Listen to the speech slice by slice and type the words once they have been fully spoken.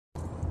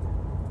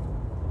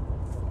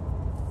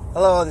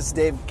Hello, this is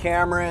Dave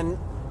Cameron,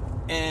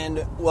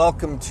 and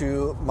welcome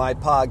to my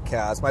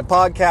podcast. My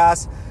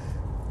podcast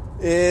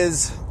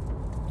is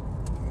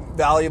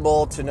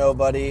valuable to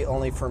nobody,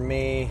 only for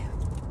me,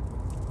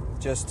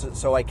 just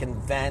so I can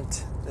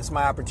vent. This is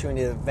my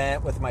opportunity to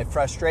vent with my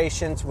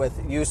frustrations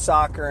with youth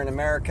soccer in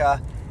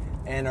America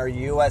and our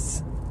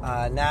U.S.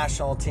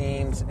 National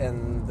teams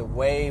and the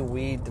way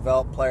we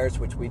develop players,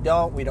 which we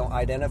don't. We don't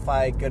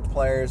identify good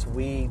players.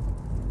 We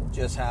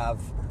just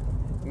have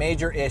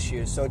major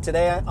issues. So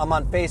today I'm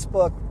on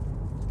Facebook,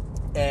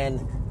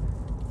 and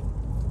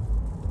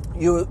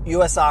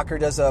U.S. Soccer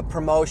does a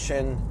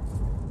promotional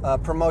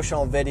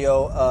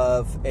video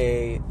of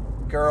a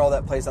girl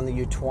that plays on the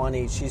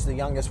U20. She's the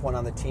youngest one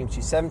on the team.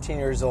 She's 17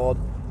 years old,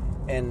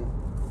 and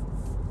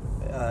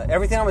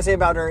everything I'm going to say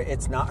about her,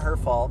 it's not her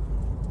fault.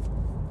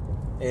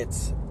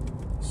 It's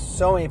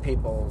so many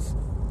people's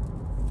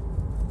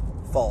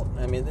fault.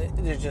 I mean,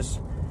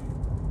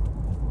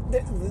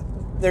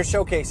 they're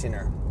showcasing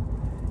her.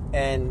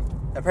 And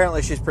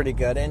apparently she's pretty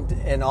good. And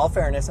in all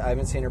fairness, I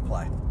haven't seen her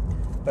play.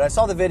 But I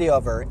saw the video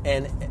of her,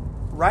 and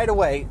right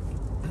away,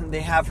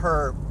 they have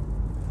her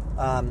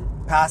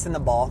passing the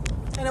ball.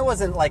 And it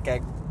wasn't like a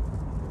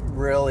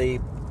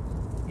really,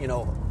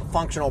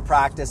 functional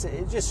practice.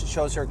 It just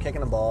shows her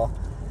kicking the ball.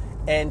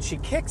 And she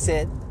kicks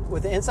it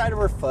with the inside of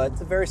her foot. It's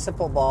a very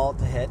simple ball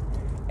to hit.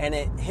 And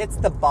it hits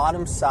the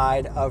bottom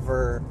side of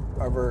her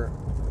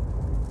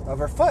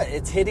foot.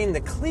 It's hitting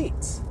the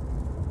cleats.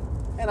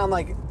 And I'm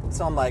like,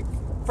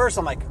 first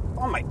I'm like,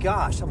 oh my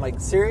gosh. I'm like,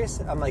 serious?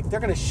 I'm like,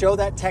 they're going to show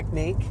that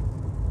technique?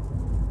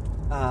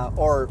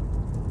 Or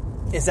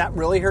is that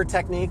really her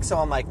technique? So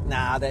I'm like,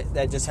 nah,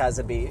 that just has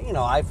to be,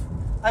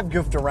 I've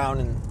goofed around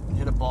and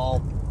hit a ball,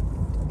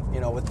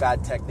 with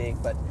bad technique.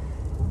 But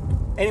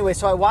anyway,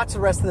 so I watched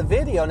the rest of the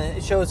video, and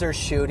it shows her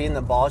shooting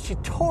the ball. She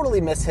totally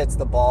mishits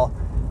the ball,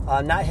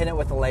 not hitting it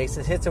with the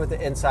laces, hits it with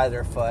the inside of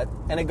her foot,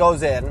 and it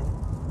goes in,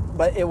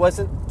 but it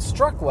wasn't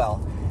struck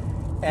well.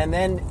 And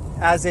then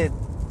as the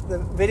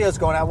video's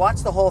going, I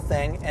watched the whole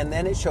thing, and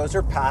then it shows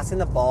her passing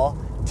the ball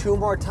 2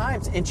 more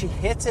times, and she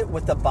hits it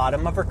with the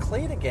bottom of her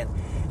cleat again.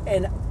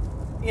 And,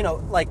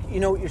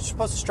 you're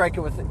supposed to strike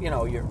it with,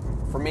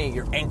 for me,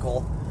 your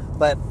ankle,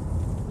 but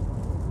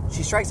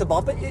she strikes the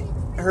ball, but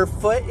her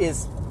foot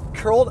is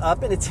curled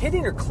up, and it's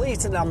hitting her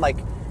cleats, and I'm like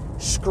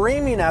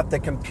screaming at the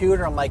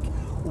computer. I'm like,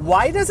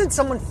 why doesn't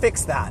someone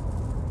fix that?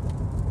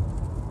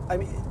 I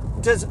mean,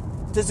 does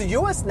the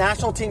U.S.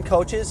 national team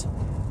coaches,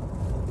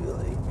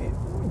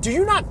 do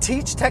you not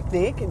teach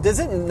technique? Does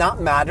it not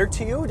matter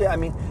to you? I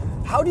mean,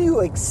 how do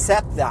you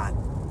accept that?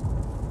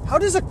 How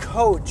does a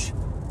coach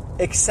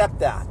accept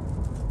that?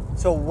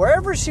 So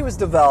wherever she was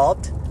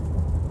developed,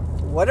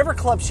 whatever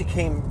club she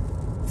came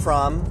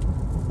from,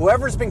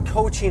 whoever's been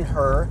coaching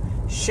her,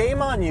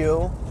 shame on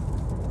you.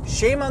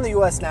 Shame on the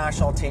U.S.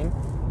 national team.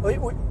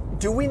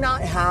 Do we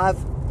not have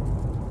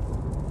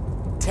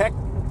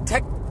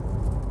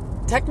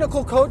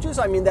technical coaches?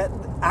 I mean, that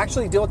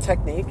actually deal with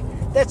technique?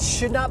 That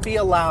should not be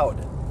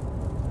allowed.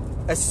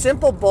 A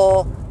simple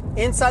ball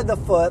inside the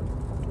foot,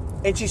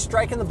 and she's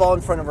striking the ball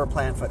in front of her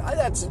plant foot.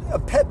 That's a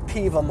pet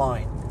peeve of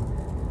mine.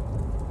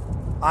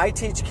 I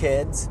teach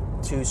kids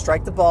to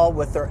strike the ball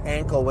with their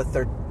ankle, with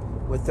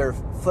their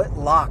foot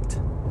locked,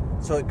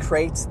 so it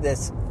creates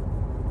this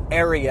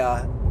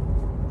area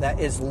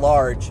that is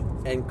large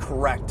and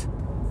correct,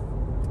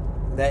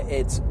 that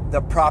it's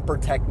the proper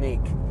technique.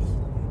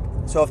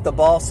 So if the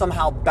ball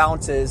somehow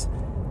bounces,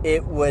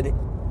 it would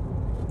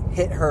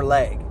hit her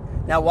leg.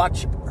 Now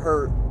watch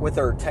her with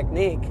her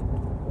technique.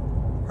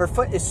 Her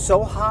foot is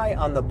so high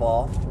on the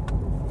ball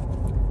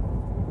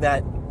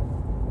that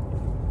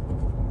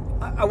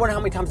I wonder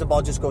how many times the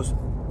ball just goes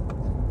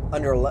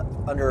under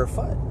her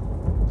foot.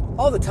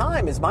 All the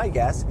time is my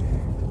guess.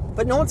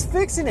 But no one's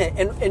fixing it.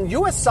 And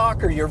U.S.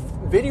 Soccer, your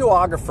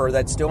videographer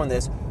that's doing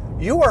this,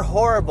 you are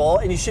horrible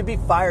and you should be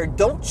fired.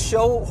 Don't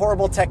show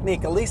horrible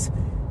technique. At least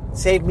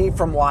save me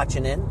from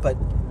watching it.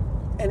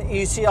 And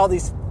you see all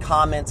these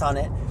comments on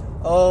it.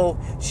 Oh,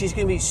 she's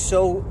gonna be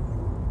so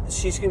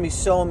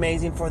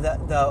amazing for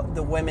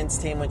the women's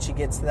team when she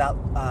gets to that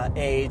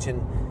age.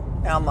 And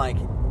I'm like,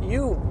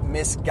 you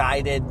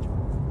misguided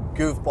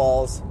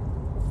goofballs.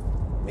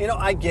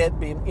 I get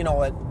being,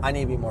 I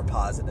need to be more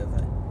positive.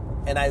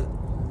 And I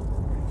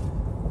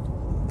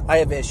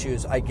have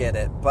issues, I get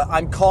it. But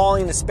I'm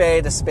calling a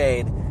spade a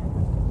spade.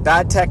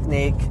 Bad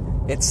technique.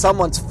 It's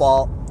someone's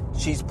fault.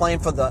 She's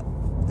playing for the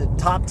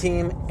top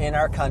team in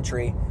our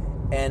country,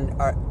 and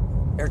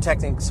her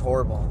technique's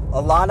horrible. A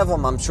lot of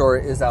them, I'm sure,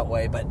 is that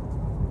way, but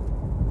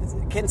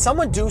can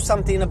someone do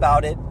something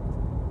about it?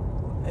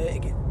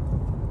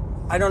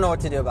 I don't know what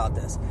to do about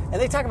this.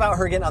 And they talk about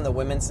her getting on the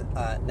women's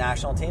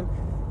national team.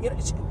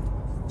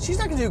 She's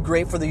not going to do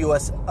great for the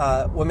U.S.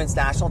 Women's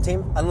national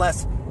team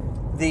unless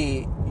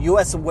the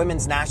U.S.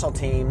 Women's national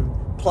team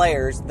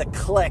players, the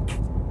clique,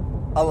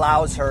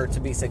 allows her to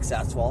be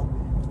successful,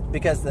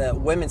 because the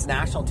women's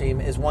national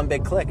team is one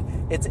big clique.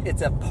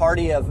 It's a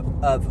party of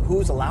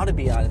who's allowed to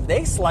be on it.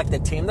 They select the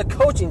team. The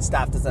coaching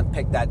staff doesn't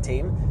pick that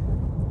team.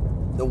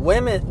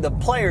 the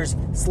players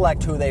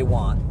select who they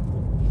want.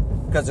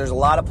 Because there's a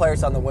lot of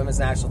players on the women's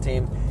national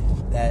team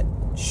that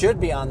should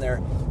be on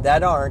there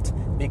that aren't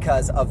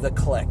because of the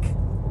clique.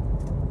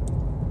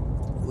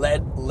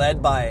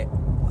 Led by,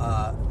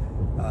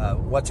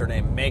 what's her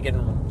name?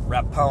 Megan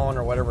Rapone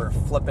or whatever her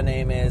flippin'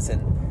 name is.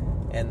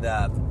 And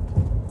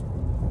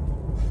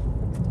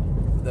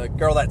the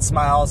girl that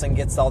smiles and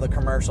gets all the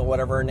commercial,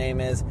 whatever her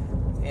name is.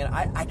 And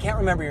I can't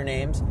remember your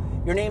names.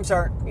 Your names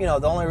aren't,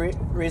 the only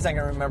reason I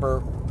can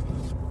remember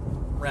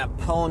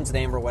Rapone's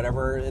name or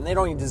whatever, and they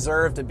don't even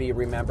deserve to be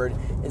remembered,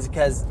 is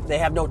because they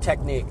have no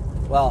technique.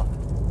 Well,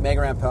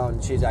 Megan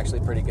Rapone, she's actually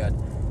pretty good.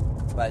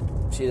 But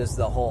she does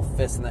the whole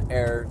fist in the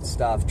air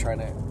stuff,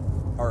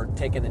 or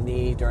taking a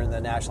knee during the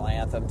national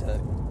anthem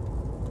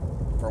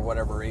for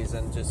whatever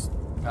reason, just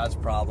cause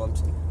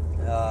problems.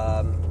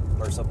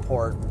 Or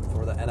support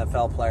for the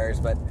NFL players,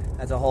 but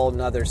that's a whole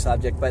nother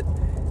subject. But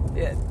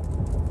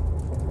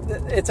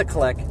it's a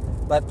clique.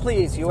 But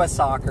please, U.S.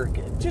 Soccer,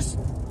 just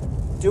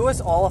do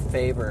us all a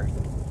favor.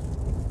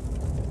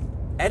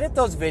 Edit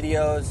those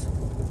videos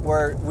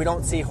where we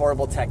don't see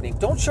horrible technique.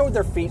 Don't show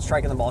their feet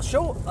striking the ball.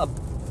 Show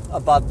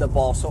above the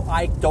ball so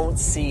I don't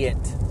see it.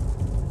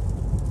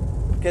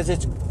 Because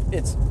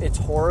it's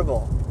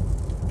horrible.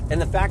 And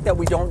the fact that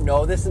we don't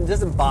know this and it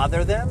doesn't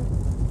bother them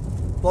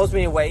blows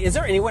me away. Is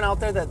there anyone out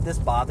there that this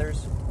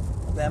bothers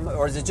them?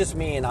 Or is it just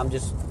me and I'm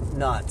just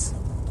nuts?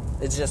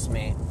 It's just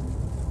me.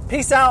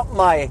 Peace out,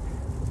 my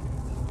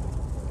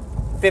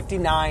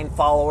 59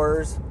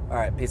 followers. All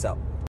right, peace out.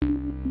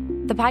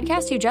 The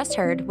podcast you just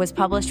heard was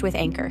published with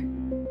Anchor.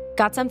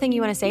 Got something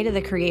you want to say to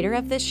the creator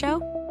of this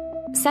show?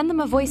 Send them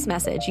a voice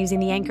message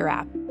using the Anchor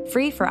app,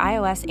 free for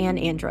iOS and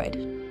Android.